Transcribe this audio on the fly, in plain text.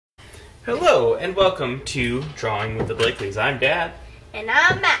Hello and welcome to Drawing with the Blakeleys. I'm Dad. And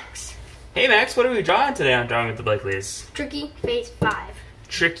I'm Max. Hey Max, what are we drawing today on Drawing with the Blakeleys? Tricky Phase 5.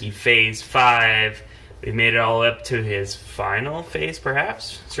 Tricky Phase 5. We've made it all up to his final phase,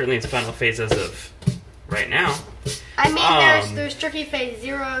 perhaps? Certainly his final phase as of right now. I mean, there's Tricky Phase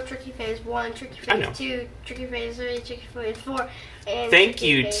 0, Tricky Phase 1, Tricky Phase 2, Tricky Phase 3, Tricky Phase 4, and Thank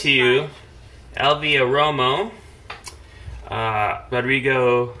you to Elvia Romo,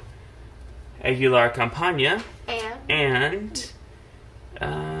 Rodrigo Aquliar Campana, and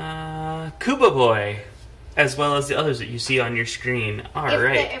Kuba Boy, as well as the others that you see on your screen.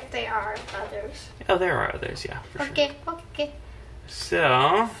 Alright. If they are others. Oh, there are others, yeah, for sure. Okay.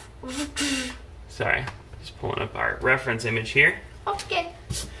 So, sorry, just pulling up our reference image here. Okay.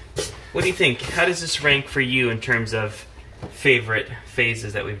 What do you think? How does this rank for you in terms of favorite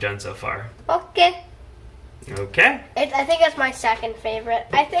phases that we've done so far? Okay. Okay. I think it's my second favorite.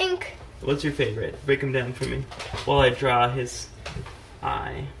 I think... What's your favorite? Break them down for me while I draw his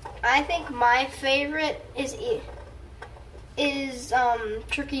eye. I think my favorite is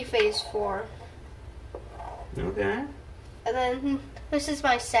Tricky Phase 4. Okay. And then this is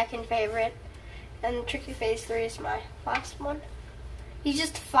my second favorite. And Tricky Phase 3 is my last one. He's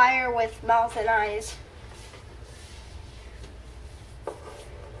just fire with mouth and eyes.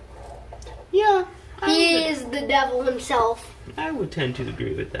 Yeah. He is the devil himself. I would tend to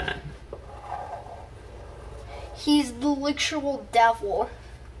agree with that. He's the literal devil.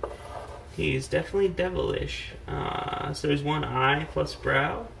 He's definitely devilish. So there's one eye plus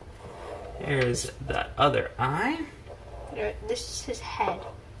brow. There's the other eye. This is his head.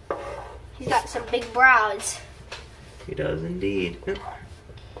 He's got some big brows. He does indeed. The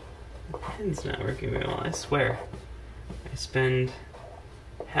pen's not working very well, I swear. I spend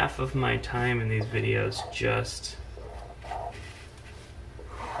half of my time in these videos just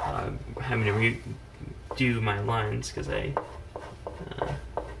having to redo my lines because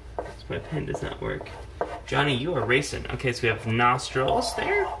my pen does not work. Johnny, you are racing. Okay, so we have nostrils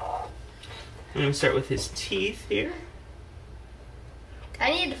there. I'm going to start with his teeth here.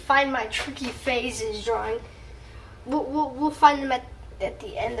 I need to find my Tricky Phases drawing. We'll find them at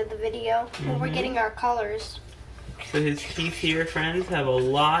the end of the video when we're getting our colors. So his teeth here, friends, have a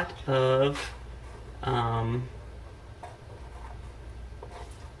lot of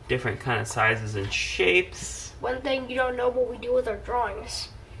different kind of sizes and shapes. One thing you don't know what we do with our drawings.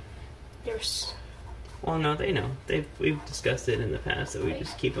 Well, no, they know. We've discussed it in the past that we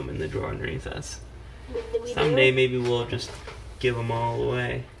just keep them in the drawer underneath us. Someday maybe we'll just give them all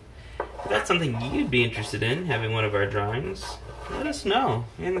away. If that's something you'd be interested in, having one of our drawings, let us know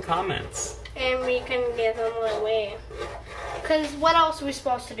in the comments. And we can give them away. Because what else are we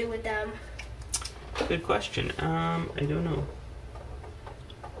supposed to do with them? Good question. I don't know.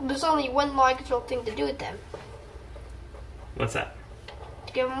 There's only one logical thing to do with them. What's that?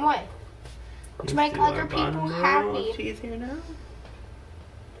 To give them away. To make other people happy. Teeth here now.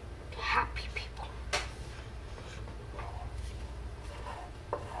 Happy people.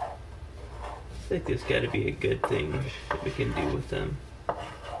 I think there's got to be a good thing that we can do with them.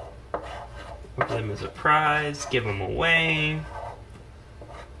 Offer them as a prize, give them away.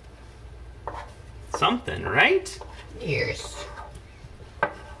 Something, right? Yes.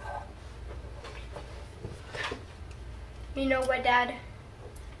 You know what, Dad?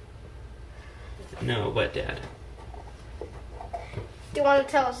 No, what, Dad? Do you want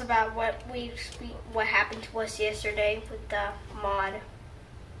to tell us about what happened to us yesterday with the mod?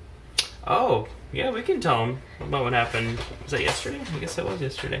 Oh, yeah, we can tell them about what happened. Was that yesterday? I guess that was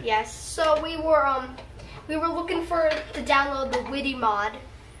yesterday. Yes. So we were looking to download the Witty mod.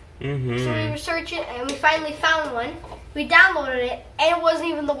 So we were searching and we finally found one. We downloaded it and it wasn't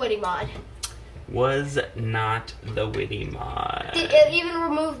even the Witty mod. Was not the Witty mod. It even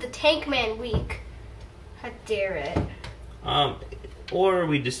removed the Tankman week. How dare it? Or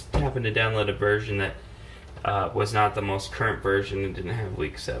we just happened to download a version that was not the most current version and didn't have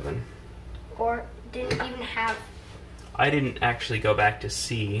week 7. Or didn't even have... I didn't actually go back to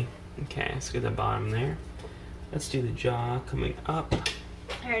see. Okay, let's get the bottom there. Let's do the jaw coming up.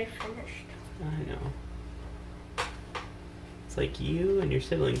 I already finished. I know. It's like you and your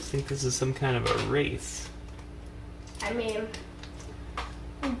siblings think this is some kind of a race. I mean...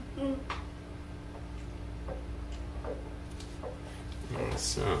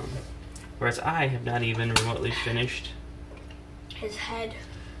 Awesome. Whereas I have not even remotely finished his head.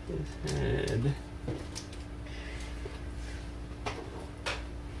 His head.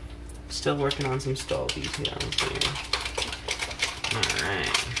 Still working on some stall details here.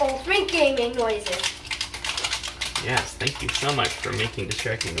 Alright. Ultimate gaming noises. Yes, thank you so much for making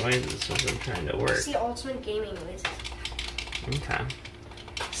distracting noises as I'm trying to work. See ultimate gaming noises. Okay.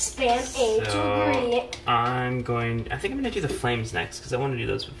 Spam A to agree. I think I'm gonna do the flames next because I want to do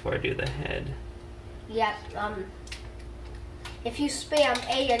those before I do the head. Yep. If you spam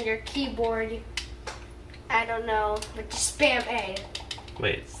A on your keyboard, I don't know, but just spam A.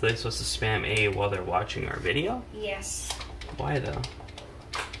 Wait, so they're supposed to spam A while they're watching our video? Yes. Why though?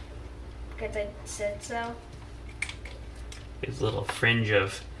 Because I said so. There's a little fringe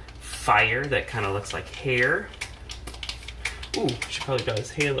of fire that kind of looks like hair. Ooh, should probably draw his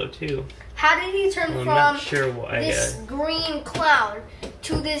halo too. How did he turn I'm from not sure why this green clown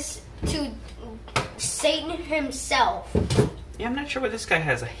to Satan himself? Yeah, I'm not sure why this guy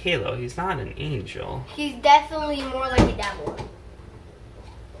has a halo. He's not an angel. He's definitely more like a devil.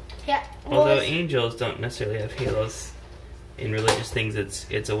 Yeah. Although angels don't necessarily have halos in religious things,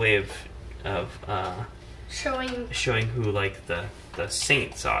 it's a way of showing who like the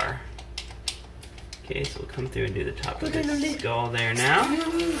saints are. Okay, so we'll come through and do the top of this skull there now.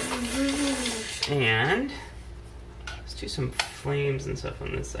 And let's do some flames and stuff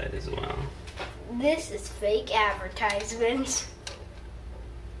on this side as well. This is fake advertisement.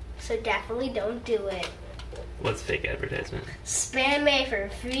 So definitely don't do it. What's fake advertisement? Spam A for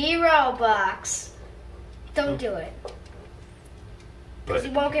free Robux. Don't do it. Because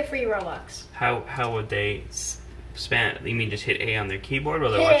you won't get free Robux. How would they spam? You mean just hit A on their keyboard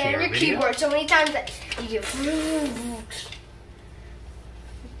while they're Hit watching A our on your video? keyboard so many times that you get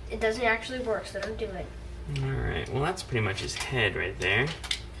it doesn't actually work, so don't do it. Alright, well that's pretty much his head right there.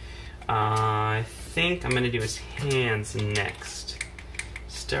 I think I'm going to do his hands next.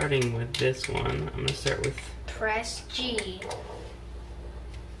 Starting with this one, I'm going to start with... Press G.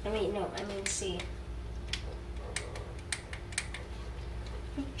 I mean C.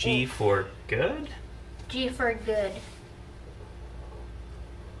 G for good? G for good.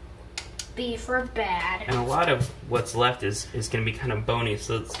 B for bad. And a lot of what's left is going to be kind of bony,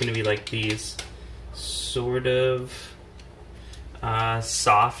 so it's going to be like these sort of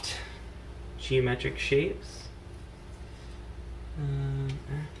soft geometric shapes.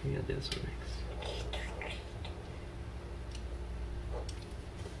 Maybe I'll do this one next.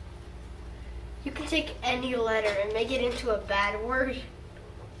 You can take any letter and make it into a bad word.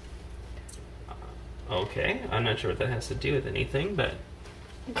 Okay, I'm not sure what that has to do with anything, but...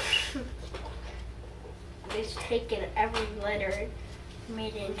 They've taken every letter and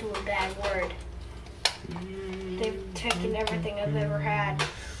made it into a bad word. They've taken everything I've ever had.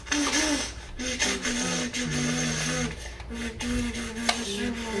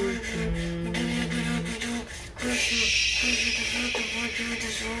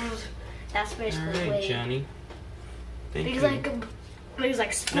 That's basically Alright, Johnny. Thank you. He's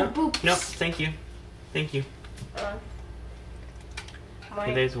like spoop boop. No, thank you. Thank you.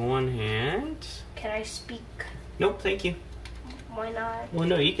 Okay, there's one hand. Can I speak? Nope, thank you. Why not? Well,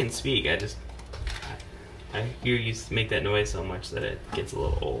 no, you can speak. I hear you make that noise so much that it gets a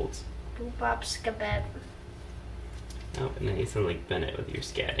little old. Boop bop skabet. Oh, and then you sound like Bennett with your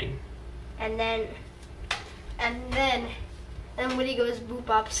scatting. And then Woody goes boop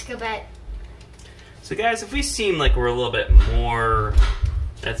bop skabet. So guys, if we seem like we're a little bit more,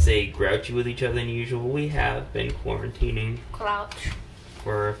 let's say, grouchy with each other than usual, we have been quarantining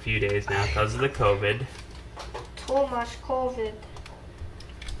for a few days now because of the COVID. Too much COVID.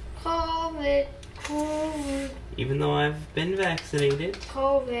 COVID. Even though I've been vaccinated,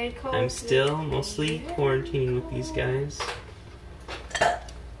 COVID. I'm still mostly quarantining with these guys.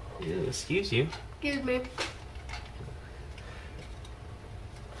 Ew, excuse you. Excuse me.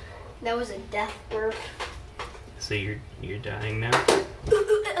 That was a death burp. So you're dying now?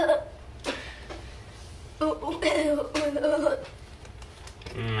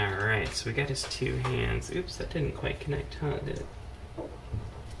 Alright, so we got his two hands. Oops, that didn't quite connect, huh? Did it?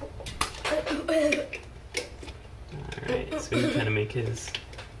 Alright, so we kind of make his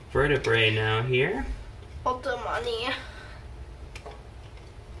vertebrae now here. Ultimani.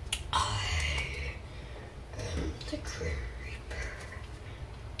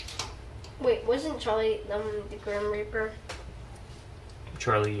 Wait, wasn't Charlie the Grim Reaper?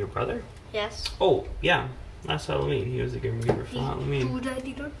 Charlie, your brother? Yes. Oh, yeah. Last Halloween, he was the Grim Reaper for Halloween.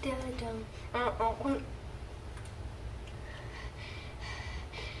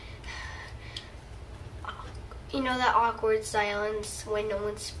 You know that awkward silence when no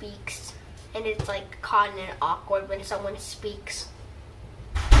one speaks? And it's like caught in awkward when someone speaks.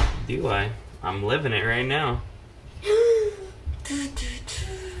 Do I? I'm living it right now.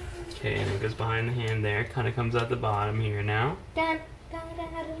 Okay, and it goes behind the hand there. Kind of comes out the bottom here now.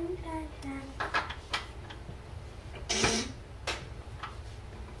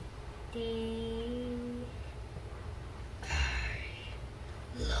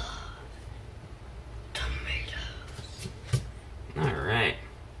 love tomatoes. All right.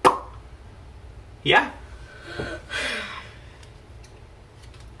 Yeah.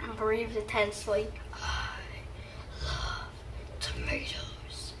 Breathes intensely. I love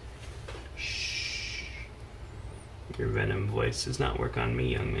tomatoes. Shh. Your venom voice does not work on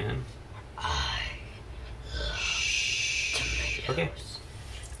me, young man. I love tomatoes. Okay.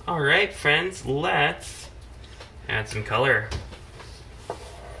 All right, friends. Let's add some color.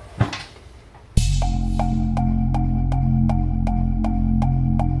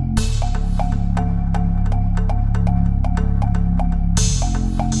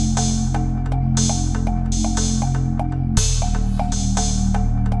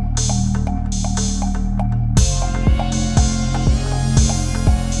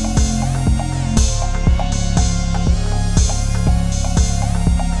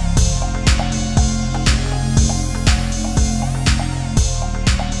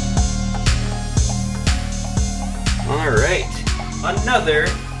 Another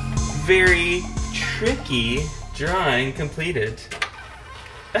very tricky drawing completed.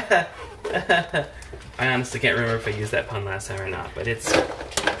 I honestly can't remember if I used that pun last time or not, but it's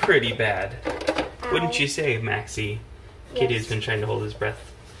pretty bad. Ow. Wouldn't you say, Maxie? Yes. Kitty's been trying to hold his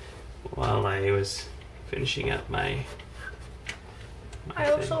breath while I was finishing up my I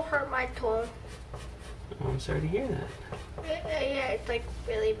thing. also hurt my toe. Oh, I'm sorry to hear that. Yeah, it's like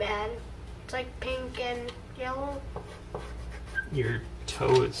really bad. It's like pink and yellow. Your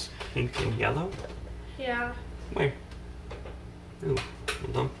toe is pink and yellow? Yeah. Where? Ooh,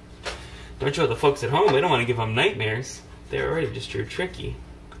 well, don't show the folks at home. We don't want to give them nightmares. They're already just too tricky.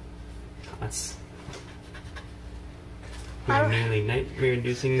 That's nearly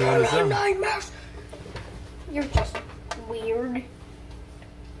nightmare-inducing on its own. Nightmares. You're just weird.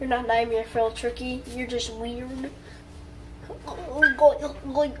 You're not nightmare-filled tricky. You're just weird.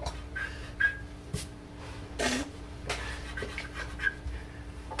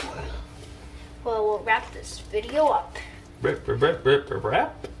 Well, we'll wrap this video up. Wrap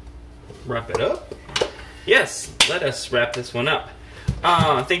it up? Yes, let us wrap this one up.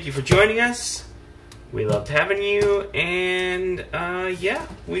 Thank you for joining us. We loved having you, and yeah,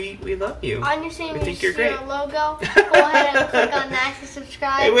 we love you. On your screen, we think you're great. Logo. Go ahead and click on that to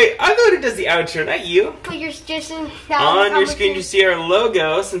subscribe. Hey, wait, I'm the one who does the outro, not you. Put your on your screen, you see our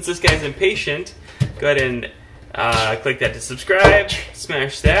logo. Since this guy's impatient, go ahead and click that to subscribe.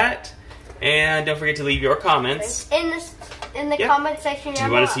 Smash that. And don't forget to leave your comments. In the comment section. Do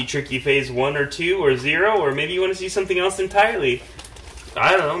you want to see Tricky Phase 1 or 2 or 0? Or maybe you want to see something else entirely?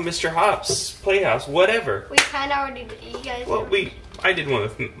 I don't know, Mr. Hops, Playhouse, whatever. We kind of already did. You guys well, I did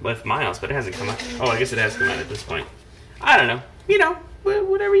one with Miles, but it hasn't come out. Oh, I guess it has come out at this point. I don't know. You know,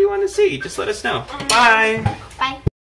 whatever you want to see, just let us know. Bye!